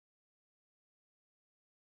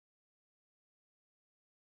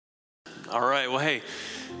All right, well, hey,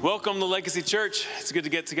 welcome to Legacy Church. It's good to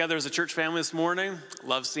get together as a church family this morning.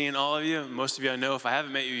 Love seeing all of you. Most of you I know. If I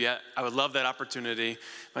haven't met you yet, I would love that opportunity.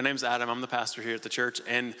 My name's Adam. I'm the pastor here at the church.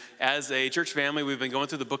 And as a church family, we've been going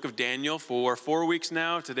through the book of Daniel for 4 weeks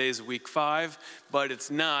now. Today's week 5, but it's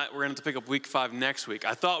not. We're going to pick up week 5 next week.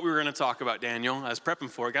 I thought we were going to talk about Daniel. I was prepping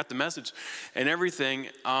for it, got the message and everything,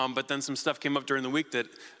 but then some stuff came up during the week that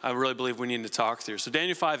I really believe we need to talk through. So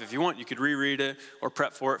Daniel 5, if you want, you could reread it or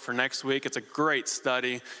prep for it for next week. It's a great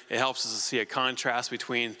study. It helps us to see a contrast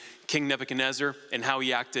between King Nebuchadnezzar and how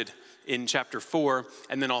he acted in chapter 4,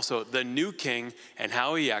 and then also the new king and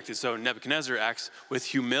how he acted. So Nebuchadnezzar acts with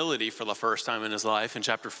humility for the first time in his life in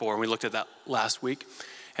chapter 4, and we looked at that last week.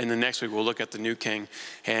 And then next week we'll look at the new king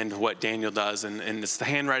and what Daniel does, and it's the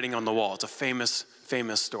handwriting on the wall. It's a famous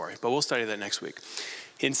story, but we'll study that next week.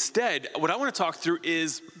 Instead, what I want to talk through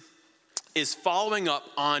is following up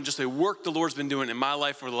on just a work the Lord's been doing in my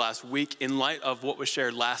life for the last week in light of what was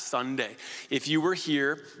shared last Sunday. If you were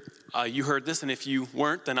here, you heard this, and if you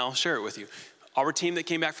weren't, then I'll share it with you. Our team that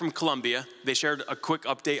came back from Colombia, they shared a quick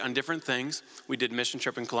update on different things. We did a mission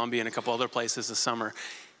trip in Colombia and a couple other places this summer.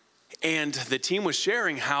 And the team was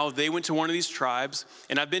sharing how they went to one of these tribes,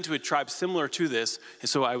 and I've been to a tribe similar to this, and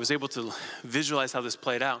so I was able to visualize how this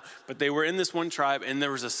played out. But they were in this one tribe, and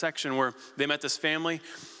there was a section where they met this family,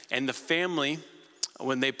 and the family,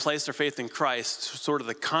 when they placed their faith in Christ, sort of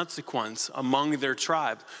the consequence among their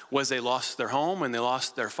tribe was they lost their home and they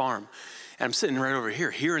lost their farm. And I'm sitting right over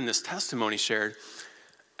here, hearing this testimony shared,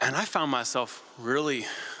 and I found myself really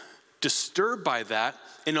disturbed by that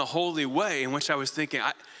in a holy way, in which I was thinking,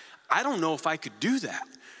 I don't know if I could do that.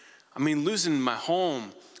 I mean, losing my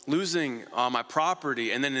home, losing my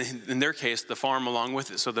property, and then in their case, the farm along with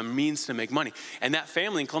it, so the means to make money. And that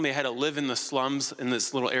family in Colombia had to live in the slums in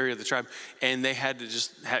this little area of the tribe, and they had to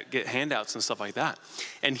just get handouts and stuff like that.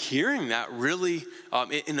 And hearing that really,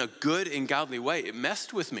 in a good and godly way, it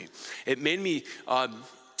messed with me. It made me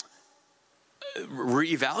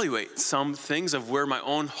reevaluate some things of where my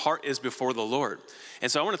own heart is before the Lord. And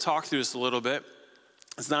so I want to talk through this a little bit.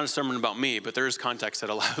 It's not a sermon about me, but there is context that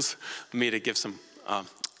allows me to give some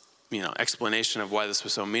explanation of why this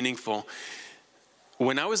was so meaningful.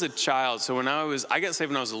 When I was a child, so I got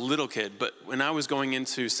saved when I was a little kid, but when I was going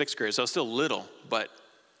into 6th grade, so I was still little, but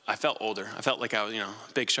I felt older. I felt like I was,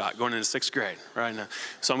 big shot going into 6th grade right now.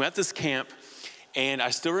 So I'm at this camp, and I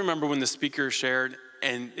still remember when the speaker shared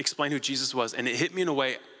and explained who Jesus was, and it hit me in a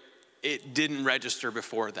way it didn't register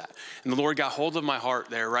before that. And the Lord got hold of my heart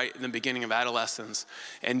there right in the beginning of adolescence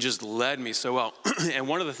and just led me so well. And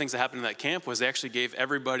one of the things that happened in that camp was they actually gave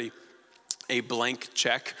everybody a blank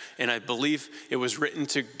check, and I believe it was written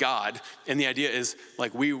to God. And the idea is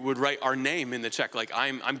like we would write our name in the check, like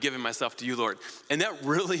I'm giving myself to you, Lord. And that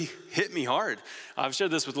really hit me hard. I've shared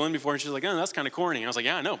this with Lynn before, and she's like, "Oh, that's kind of corny." And I was like,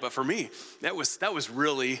 "Yeah, I know," but for me, that was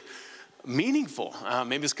really meaningful.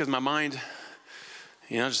 Maybe it's because my mind,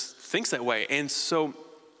 just thinks that way. And so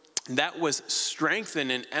that was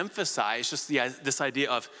strengthened and emphasized, just this idea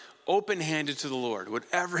of open-handed to the Lord,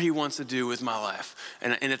 whatever he wants to do with my life.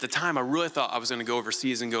 And at the time, I really thought I was going to go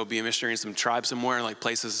overseas and go be a missionary in some tribe somewhere, like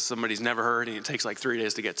places somebody's never heard, and it takes like 3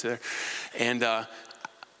 days to get to there. And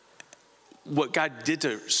what God did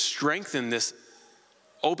to strengthen this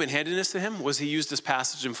open-handedness to him was he used this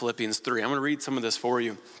passage in Philippians 3. I'm going to read some of this for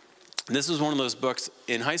you. This is one of those books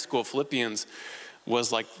in high school. Philippians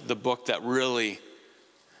was like the book that really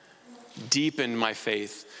deepened my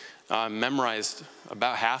faith. Memorized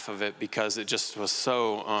about half of it because it just was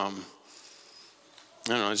so,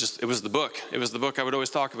 it was the book. It was the book I would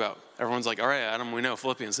always talk about. Everyone's like, "All right, Adam, we know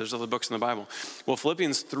Philippians. There's other books in the Bible." Well,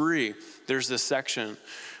 Philippians 3, there's this section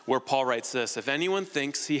where Paul writes this: "If anyone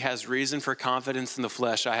thinks he has reason for confidence in the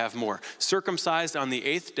flesh, I have more. Circumcised on the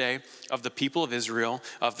 8th day of the people of Israel,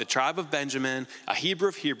 of the tribe of Benjamin, a Hebrew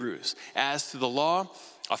of Hebrews. As to the law,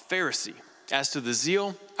 a Pharisee. As to the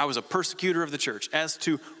zeal, I was a persecutor of the church. As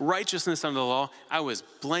to righteousness under the law, I was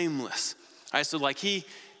blameless." He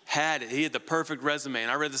had the perfect resume.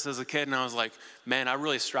 And I read this as a kid, and I was like, man, I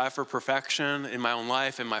really strive for perfection in my own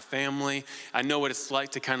life, in my family. I know what it's like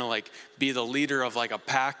to kind of like be the leader of like a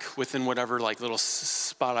pack within whatever like little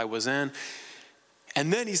spot I was in.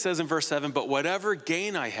 And then he says in verse 7, "But whatever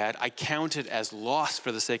gain I had, I counted as loss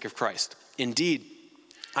for the sake of Christ. Indeed,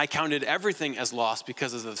 I counted everything as loss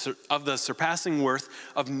because of the surpassing worth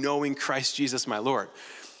of knowing Christ Jesus my Lord.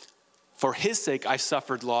 For his sake I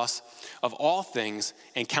suffered loss of all things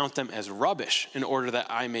and count them as rubbish in order that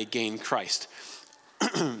I may gain Christ."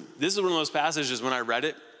 This is one of those passages when I read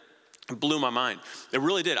it, it blew my mind. It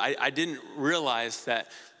really did. I didn't realize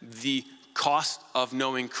that the cost of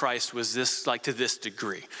knowing Christ was this, like to this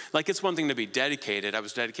degree. Like it's one thing to be dedicated. I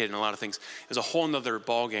was dedicated in a lot of things. It was a whole nother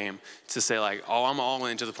ball game to say like, oh, I'm all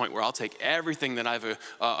in to the point where I'll take everything that I've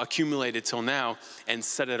accumulated till now and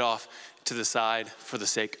set it off to the side for the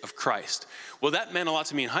sake of Christ. Well, that meant a lot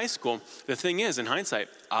to me in high school. The thing is, in hindsight,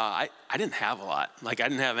 I didn't have a lot. Like I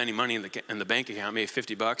didn't have any money in the bank account, maybe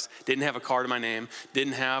 $50. Didn't have a car to my name.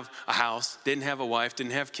 Didn't have a house. Didn't have a wife.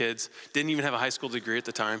 Didn't have kids. Didn't even have a high school degree at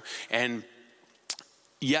the time. And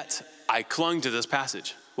yet I clung to this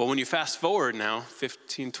passage. Well, when you fast forward now,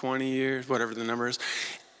 15, 20 years, whatever the number is,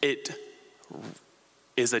 it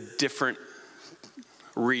is a different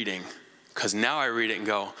reading. Because now I read it and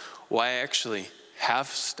go, well, I actually have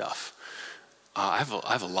stuff. I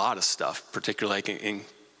have a lot of stuff, particularly in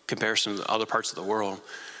comparison to other parts of the world.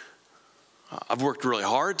 I've worked really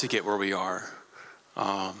hard to get where we are.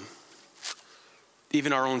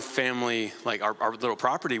 Even our own family, like our little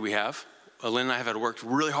property we have, Lynn and I have had worked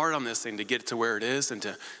really hard on this thing to get it to where it is and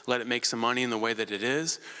to let it make some money in the way that it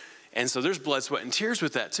is. And so there's blood, sweat, and tears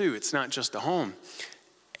with that too. It's not just a home.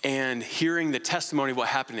 And hearing the testimony of what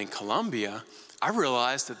happened in Colombia, I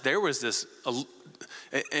realized that there was this,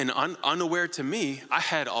 and unaware to me, I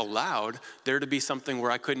had allowed there to be something where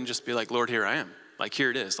I couldn't just be like, Lord, here I am. Like, here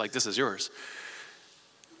it is. Like, this is yours.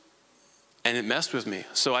 And it messed with me.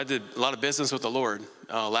 So I did a lot of business with the Lord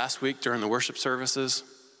last week during the worship services.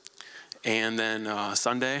 And then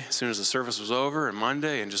Sunday, as soon as the service was over, and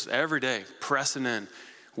Monday, and just every day, pressing in,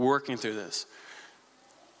 working through this.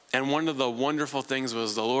 And one of the wonderful things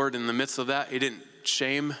was the Lord, in the midst of that, he didn't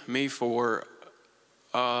shame me for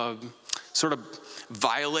sort of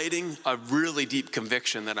violating a really deep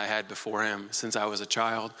conviction that I had before him since I was a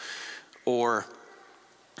child, or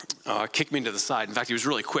kick me to the side. In fact, he was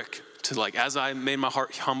really quick to, like, as I made my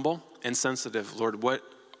heart humble and sensitive, Lord,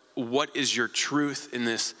 what is your truth in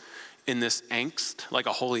this angst, like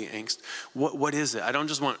a holy angst? What is it? I don't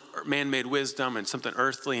just want man-made wisdom and something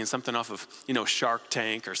earthly and something off of, Shark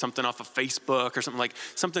Tank or something off of Facebook or something, like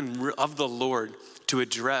something of the Lord to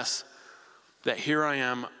address that here I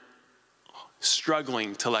am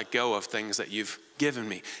struggling to let go of things that you've given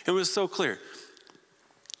me. It was so clear.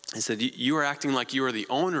 He said, you are acting like you are the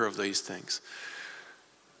owner of these things,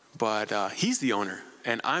 but he's the owner,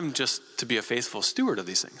 and I'm just to be a faithful steward of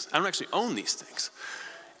these things. I don't actually own these things.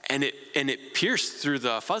 And it pierced through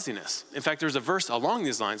the fuzziness. In fact, there's a verse along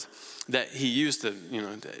these lines that he used to,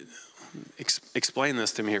 explain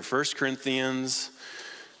this to me here. 1 Corinthians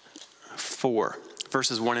 4,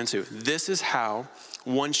 verses 1 and 2. This is how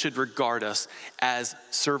one should regard us as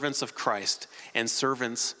servants of Christ and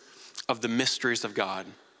servants of the mysteries of God.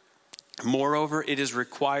 Moreover, it is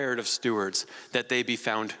required of stewards that they be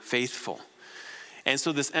found faithful. And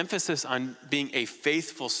so this emphasis on being a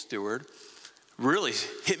faithful steward really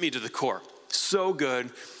hit me to the core. So good,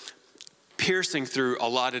 piercing through a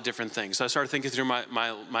lot of different things. So I started thinking through my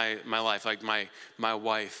life, like my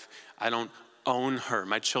wife. I don't own her.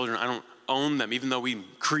 My children, I don't own them, even though we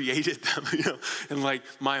created them, And like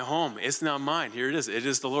my home, it's not mine. Here it is. It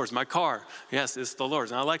is the Lord's. My car, yes, it's the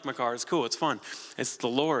Lord's. And I like my car. It's cool. It's fun. It's the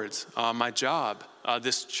Lord's. My job,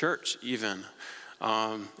 this church even.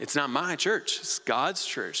 It's not my church, it's God's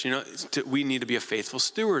church. We need to be a faithful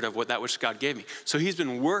steward of that which God gave me. So he's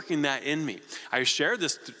been working that in me. I share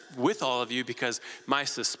this with all of you because my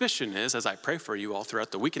suspicion is, as I pray for you all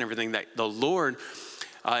throughout the week and everything, that the Lord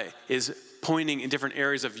is pointing in different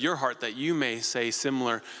areas of your heart that you may say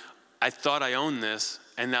similar, I thought I owned this,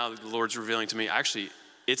 and now the Lord's revealing to me, actually,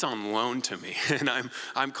 it's on loan to me, and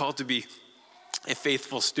I'm called to be a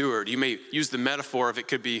faithful steward. You may use the metaphor of it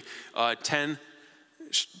could be 10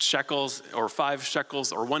 shekels or 5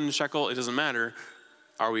 shekels or 1 shekel, it doesn't matter.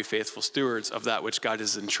 Are we faithful stewards of that which God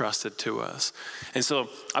has entrusted to us? And so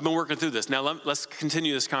I've been working through this. Now let's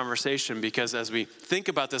continue this conversation, because as we think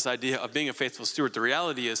about this idea of being a faithful steward, the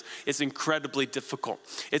reality is it's incredibly difficult.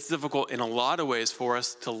 It's difficult in a lot of ways for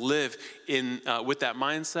us to live in with that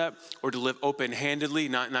mindset, or to live open-handedly,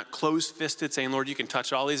 not closed-fisted, saying, Lord, you can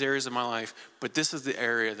touch all these areas of my life, but this is the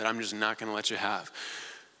area that I'm just not going to let you have.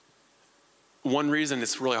 One reason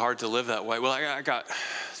it's really hard to live that way, well, I got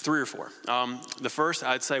 3 or 4. The first,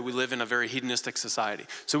 I'd say we live in a very hedonistic society.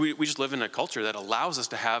 So we just live in a culture that allows us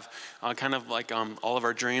to have kind of like all of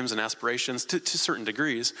our dreams and aspirations to certain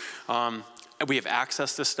degrees. We have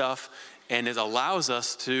access to stuff, and it allows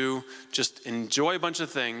us to just enjoy a bunch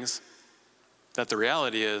of things that the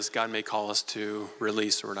reality is God may call us to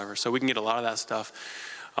release or whatever. So we can get a lot of that stuff.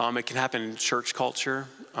 It can happen in church culture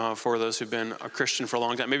for those who've been a Christian for a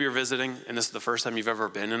long time. Maybe you're visiting and this is the first time you've ever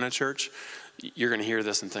been in a church. You're going to hear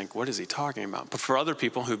this and think, what is he talking about? But for other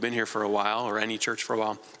people who've been here for a while, or any church for a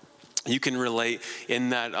while, You can relate in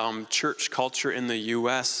that church culture in the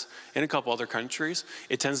U.S. and a couple other countries.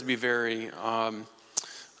 It tends to be very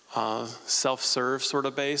self-serve sort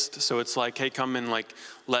of based. So it's like, hey, come and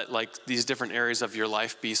let these different areas of your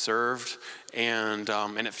life be served, and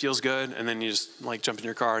it feels good, and then you just jump in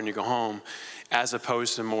your car and you go home, as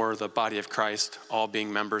opposed to more the body of Christ, all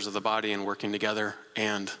being members of the body and working together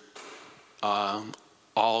and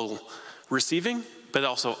all receiving, but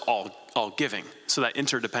also all giving. So that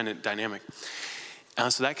interdependent dynamic.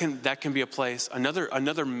 So that can be a place.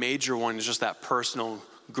 Another major one is just that personal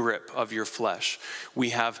grip of your flesh.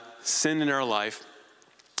 We have sin in our life,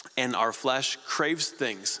 and our flesh craves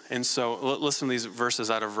things. And so listen to these verses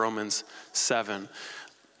out of Romans 7.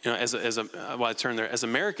 While I turn there, as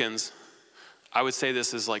Americans, I would say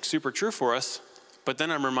this is super true for us. But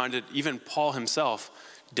then I'm reminded, even Paul himself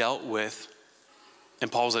dealt with,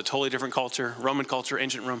 and Paul was a totally different culture, Roman culture,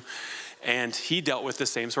 ancient Rome, and he dealt with the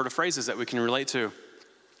same sort of phrases that we can relate to.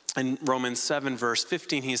 In Romans 7, verse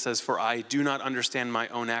 15, he says, "For I do not understand my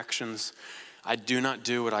own actions. I do not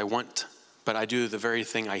do what I want, but I do the very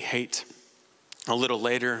thing I hate." A little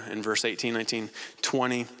later, in verse 18, 19,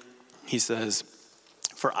 20, he says,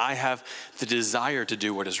 "For I have the desire to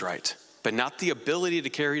do what is right, but not the ability to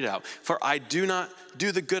carry it out. For I do not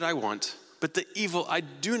do the good I want, but the evil I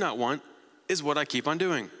do not want is what I keep on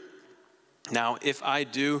doing. Now, if I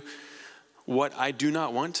do what I do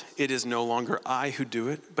not want, it is no longer I who do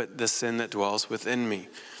it, but the sin that dwells within me."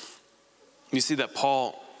 You see that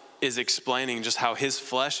Paul is explaining just how his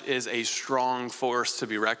flesh is a strong force to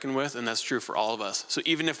be reckoned with, and that's true for all of us. So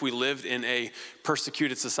even if we lived in a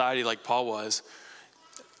persecuted society like Paul was,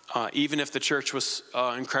 even if the church was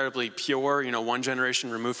incredibly pure, one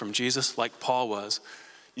generation removed from Jesus, like Paul was,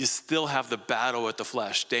 you still have the battle with the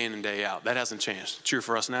flesh day in and day out. That hasn't changed. True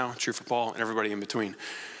for us now, true for Paul, and everybody in between.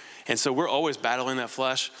 And so we're always battling that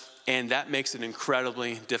flesh, and that makes it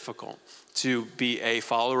incredibly difficult to be a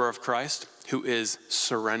follower of Christ who is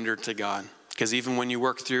surrendered to God. Because even when you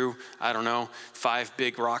work through, 5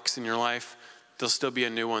 big rocks in your life, there'll still be a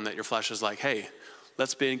new one that your flesh is like, hey,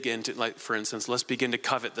 let's begin to, for instance, let's begin to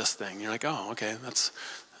covet this thing. You're like, oh, okay,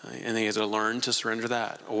 and then you have to learn to surrender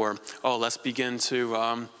that. Or, let's begin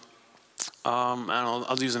to,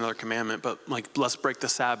 I'll use another commandment, but let's break the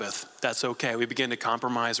Sabbath. That's okay. We begin to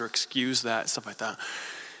compromise or excuse that, stuff like that.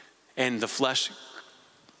 And the flesh,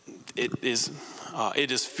 it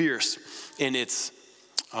is fierce in its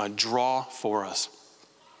draw for us.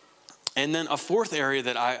 And then a fourth area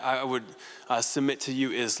that I would submit to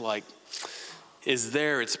you is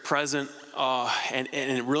there, it's present, and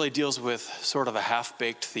it really deals with sort of a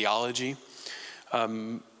half-baked theology.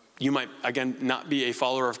 You might, again, not be a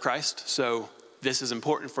follower of Christ, so this is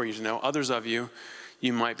important for you to know. Others of you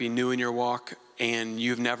might be new in your walk, and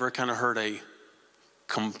you've never kind of heard a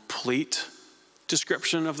complete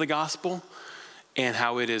description of the gospel and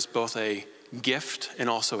how it is both a gift and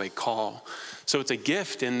also a call. So it's a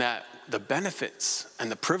gift in that the benefits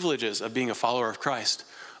and the privileges of being a follower of Christ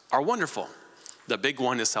are wonderful. The big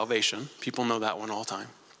one is salvation. People know that one all the time.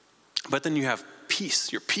 But then you have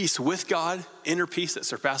peace, your peace with God, inner peace that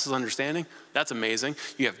surpasses understanding. That's amazing.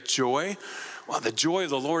 You have joy. Well, the joy of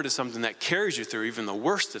the Lord is something that carries you through even the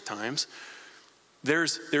worst of times.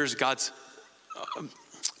 There's God's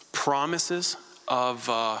promises of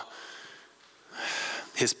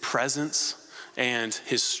his presence and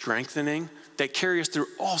his strengthening that carry us through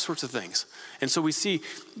all sorts of things. And so we see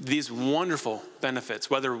these wonderful benefits,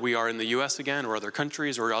 whether we are in the U.S. again or other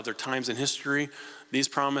countries or other times in history. These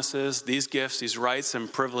promises, these gifts, these rights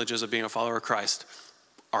and privileges of being a follower of Christ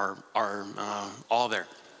are all there.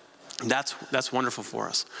 That's wonderful for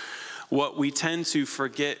us. What we tend to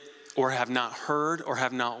forget or have not heard or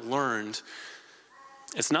have not learned,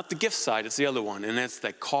 it's not the gift side, it's the other one, and it's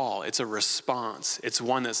the call. It's a response. It's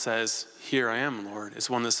one that says, "Here I am, Lord." It's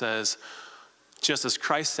one that says, just as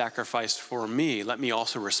Christ sacrificed for me, let me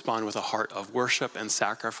also respond with a heart of worship and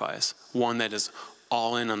sacrifice, one that is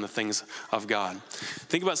all in on the things of God.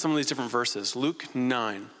 Think about some of these different verses. Luke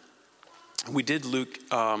 9. We did Luke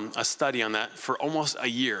a study on that for almost a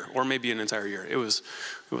year, or maybe an entire year. It was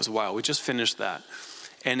a while. We just finished that.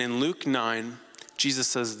 And in Luke 9, Jesus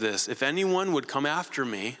says this: "If anyone would come after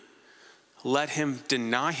me, let him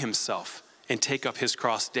deny himself and take up his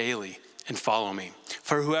cross daily and follow me.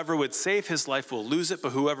 For whoever would save his life will lose it,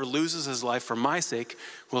 but whoever loses his life for my sake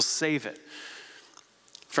will save it."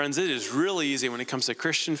 Friends, it is really easy when it comes to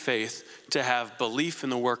Christian faith to have belief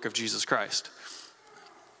in the work of Jesus Christ.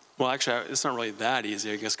 Well, actually, it's not really that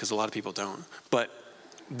easy, I guess, because a lot of people don't. But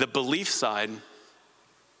the belief side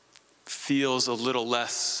feels a little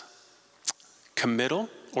less committal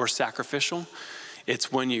or sacrificial. It's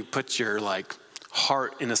when you put your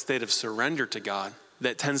heart in a state of surrender to God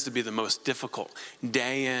that tends to be the most difficult,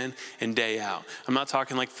 day in and day out. I'm not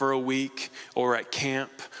talking for a week or at camp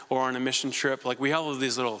or on a mission trip. We have all of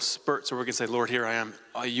these little spurts where we can say, Lord, here I am.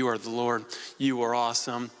 Oh, you are the Lord. You are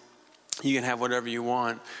awesome. You can have whatever you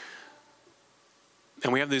want.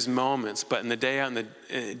 And we have these moments, but in the day out and the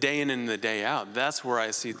day in and the day out, that's where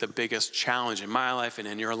I see the biggest challenge in my life and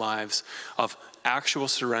in your lives of actual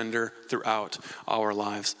surrender throughout our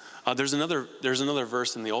lives. There's another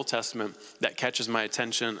verse in the Old Testament that catches my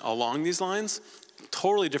attention along these lines.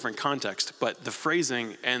 Totally different context, but the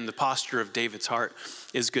phrasing and the posture of David's heart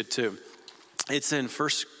is good too. It's in 1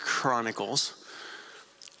 Chronicles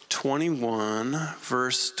 21,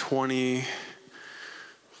 verse 24.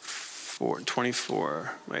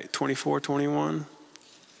 Wait, 24, 21?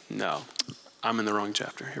 No, I'm in the wrong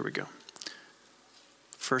chapter. Here we go.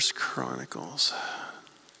 1 Chronicles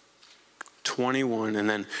 21, and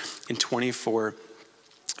then in 24,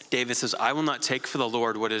 David says, I will not take for the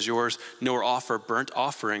Lord what is yours, nor offer burnt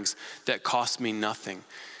offerings that cost me nothing.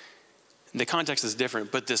 The context is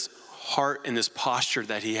different, but this heart and this posture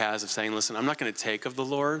that he has of saying, listen, I'm not going to take of the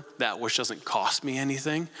Lord that which doesn't cost me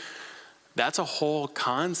anything. That's a whole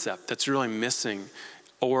concept that's really missing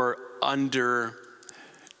or under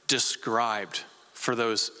described for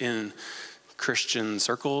those in Christian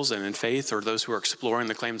circles and in faith, or those who are exploring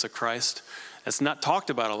the claims of Christ. It's not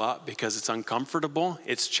talked about a lot because it's uncomfortable,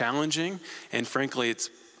 it's challenging, and frankly,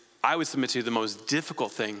 I would submit to you, the most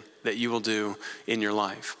difficult thing that you will do in your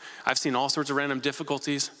life. I've seen all sorts of random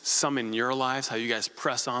difficulties, some in your lives, how you guys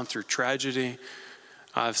press on through tragedy.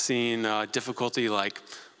 I've seen difficulty like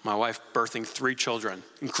my wife birthing 3 children,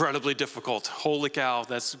 incredibly difficult. Holy cow,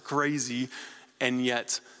 that's crazy. And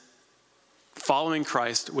yet, following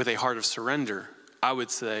Christ with a heart of surrender, I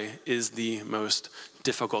would say, is the most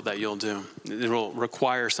difficult that you'll do. It will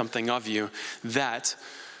require something of you that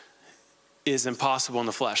is impossible in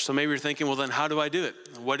the flesh. So maybe you're thinking, well, then how do I do it?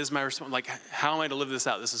 What is my response? How am I to live this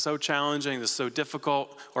out? This is so challenging. This is so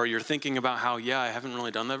difficult. Or you're thinking about how, I haven't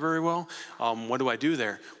really done that very well. What do I do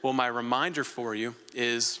there? Well, my reminder for you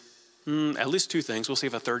is at least 2 things. We'll see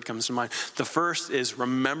if a third comes to mind. The first is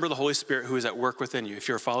remember the Holy Spirit who is at work within you. If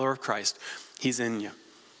you're a follower of Christ, he's in you.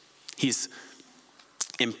 He's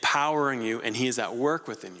empowering you, and he is at work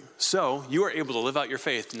within you. So you are able to live out your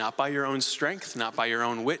faith, not by your own strength, not by your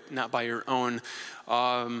own wit, not by your own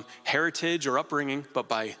heritage or upbringing, but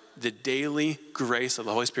by the daily grace of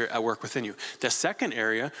the Holy Spirit at work within you. The second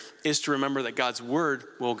area is to remember that God's word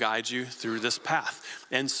will guide you through this path.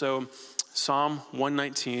 And so Psalm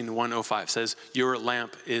 119, 105 says, your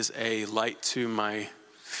lamp is a light to my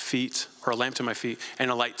feet, or a lamp to my feet,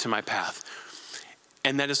 and a light to my path.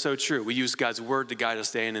 And that is so true. We use God's word to guide us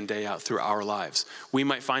day in and day out through our lives. We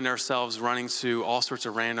might find ourselves running to all sorts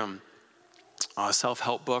of random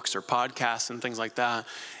self-help books or podcasts and things like that.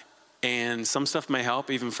 And some stuff may help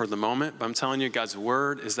even for the moment, but I'm telling you, God's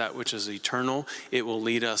word is that which is eternal. It will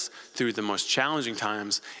lead us through the most challenging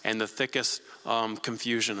times and the thickest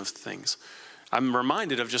confusion of things. I'm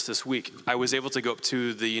reminded of just this week, I was able to go up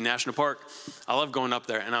to the national park. I love going up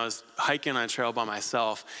there, and I was hiking on a trail by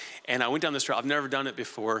myself, and I went down this trail. I've never done it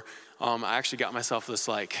before. I actually got myself this,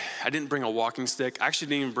 I didn't bring a walking stick. I actually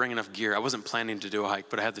didn't even bring enough gear. I wasn't planning to do a hike,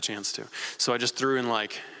 but I had the chance to. So I just threw in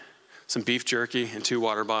some beef jerky and 2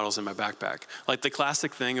 water bottles in my backpack. The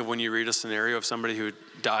classic thing of when you read a scenario of somebody who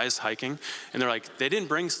dies hiking, and they're like, they didn't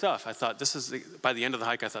bring stuff. I thought, by the end of the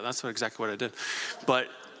hike, I thought, that's exactly what I did. But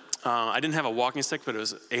I didn't have a walking stick, but it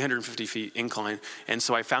was 850 feet incline. And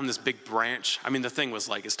so I found this big branch. I mean, the thing was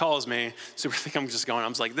as tall as me, super thick. I'm just going, I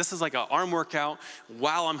was like, this is like an arm workout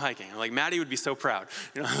while I'm hiking. Maddie would be so proud.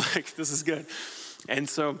 This is good. And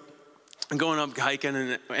so I'm going up hiking,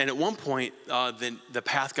 and at one point, the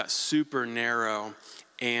path got super narrow,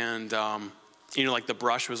 and the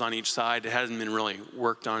brush was on each side. It hadn't been really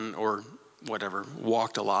worked on or whatever,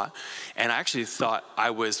 walked a lot. And I actually thought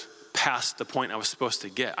I was past the point I was supposed to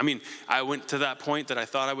get. I mean, I went to that point that I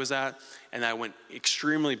thought I was at, and I went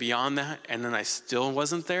extremely beyond that, and then I still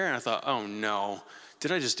wasn't there, and I thought, oh no,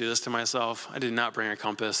 did I just do this to myself? I did not bring a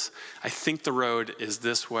compass. I think the road is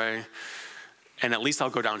this way, and at least I'll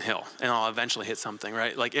go downhill, and I'll eventually hit something,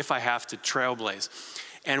 right? If I have to trailblaze.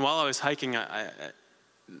 And while I was hiking,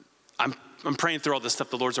 I'm praying through all this stuff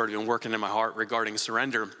the Lord's already been working in my heart regarding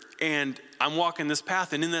surrender. And I'm walking this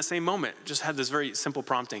path, and in that same moment, just had this very simple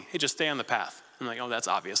prompting. Hey, just stay on the path. I'm like, oh, that's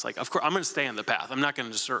obvious. Of course, I'm going to stay on the path. I'm not going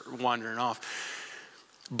to just start wandering off.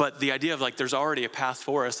 But the idea of there's already a path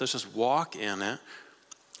for us, let's just walk in it,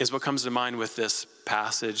 is what comes to mind with this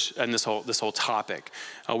passage and this whole topic.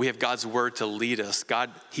 We have God's word to lead us.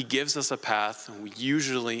 God, he gives us a path.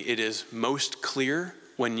 Usually it is most clear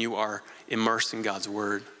when you are immersed in God's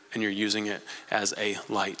word and you're using it as a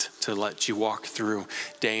light to let you walk through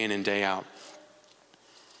day in and day out.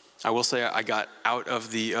 I will say I got out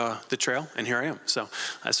of the trail, and here I am. So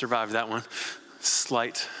I survived that one.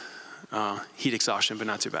 Slight heat exhaustion, but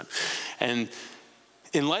not too bad. And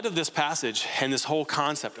in light of this passage and this whole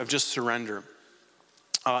concept of just surrender,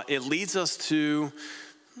 it leads us to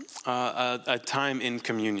a time in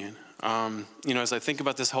communion. As I think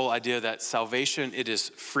about this whole idea that salvation, it is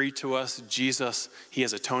free to us. Jesus, he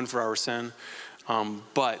has atoned for our sin.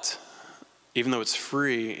 But even though it's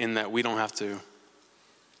free in that we don't have to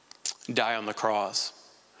die on the cross,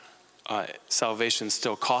 salvation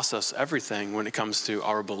still costs us everything when it comes to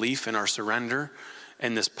our belief and our surrender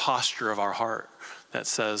and this posture of our heart that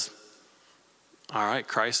says, all right,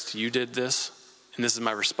 Christ, you did this, and this is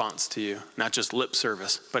my response to you. Not just lip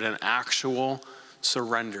service, but an actual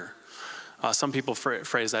surrender. Some people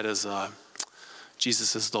phrase that as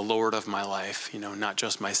Jesus is the Lord of my life, not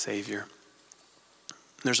just my Savior.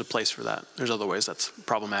 There's a place for that. There's other ways that's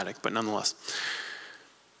problematic, but nonetheless.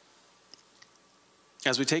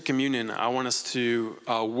 As we take communion, I want us to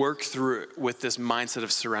work through it with this mindset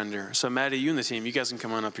of surrender. So Maddie, you and the team, you guys can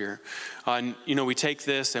come on up here. We take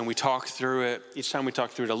this and we talk through it. Each time we talk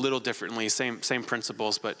through it a little differently, same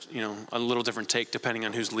principles, but a little different take depending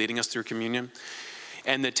on who's leading us through communion.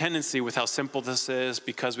 And the tendency with how simple this is,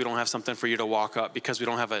 because we don't have something for you to walk up, because we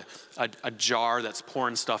don't have a jar that's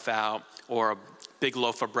pouring stuff out, or a big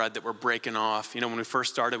loaf of bread that we're breaking off. When we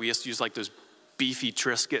first started, we used to use like those beefy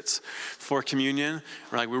Triscuits for communion.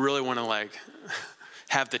 We're like, we really want to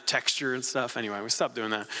have the texture and stuff. Anyway, we stopped doing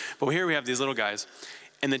that. But here we have these little guys.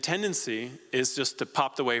 And the tendency is just to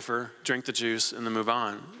pop the wafer, drink the juice, and then move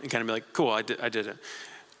on. And kind of be like, cool, I did it.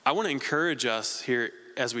 I want to encourage us here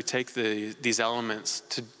as we take these elements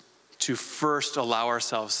to first allow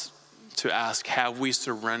ourselves to ask, have we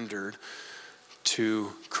surrendered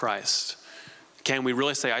to Christ? Can we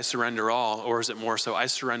really say I surrender all, or is it more so I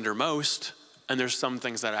surrender most, and there's some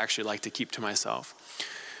things that I actually like to keep to myself?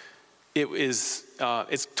 It's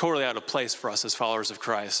totally out of place for us as followers of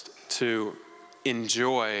Christ to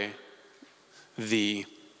enjoy to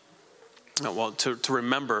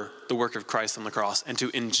remember the work of Christ on the cross and to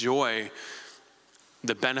enjoy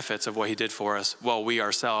the benefits of what he did for us while we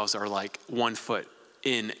ourselves are like 1 foot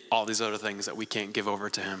in all these other things that we can't give over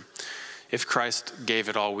to him. If Christ gave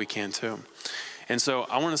it all, we can too. And so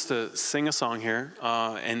I want us to sing a song here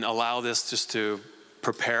and allow this just to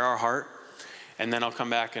prepare our heart. And then I'll come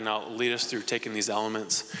back and I'll lead us through taking these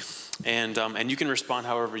elements. And you can respond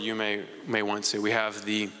however you may want to. We have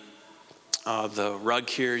the rug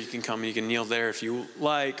here. You can come, you can kneel there if you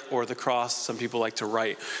like, or the cross. Some people like to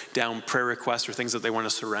write down prayer requests or things that they want to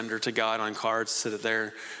surrender to God on cards, sit it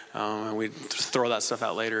there. And we throw that stuff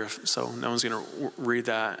out later, so no one's going to read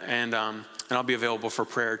that. And I'll be available for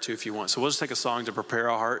prayer too if you want. So we'll just take a song to prepare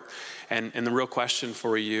our heart. And the real question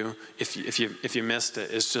for you, if you missed it,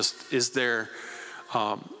 is just, is there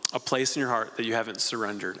a place in your heart that you haven't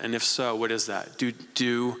surrendered? And if so, what is that?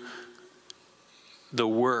 Do the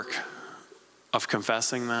work of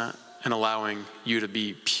confessing that and allowing you to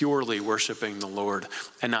be purely worshiping the Lord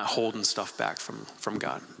and not holding stuff back from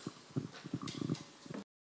God.